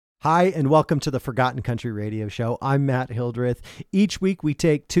Hi, and welcome to the Forgotten Country Radio Show. I'm Matt Hildreth. Each week we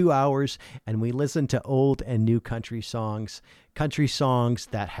take 2 hours and we listen to old and new country songs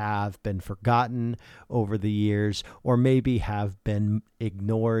that have been forgotten over the years or maybe have been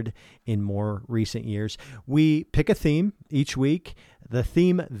ignored in more recent years. We pick a theme each week. The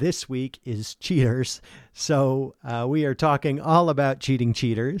theme this week is cheaters. So we are talking all about cheating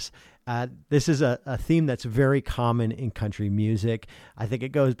cheaters. This is a theme that's very common in country music. I think it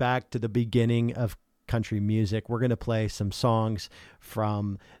goes back to the beginning of country music. We're going to play some songs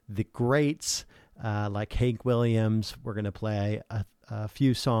from the greats like Hank Williams. We're going to play a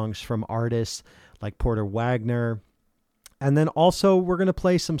few songs from artists like Porter Wagoner. And then also we're going to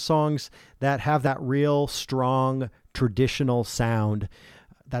play some songs that have that real strong traditional sound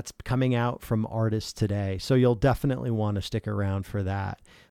that's coming out from artists today. So you'll definitely want to stick around for that.